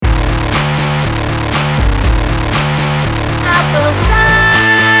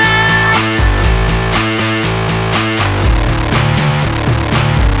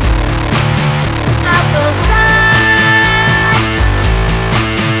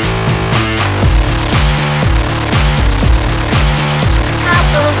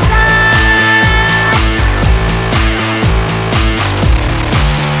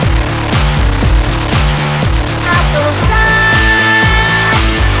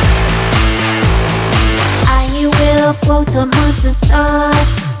to monster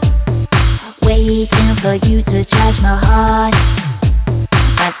stars, waiting for you to charge my heart.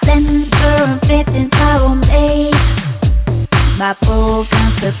 My sensor and fittings are all made, my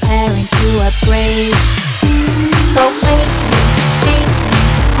program's preparing to upgrade. So wait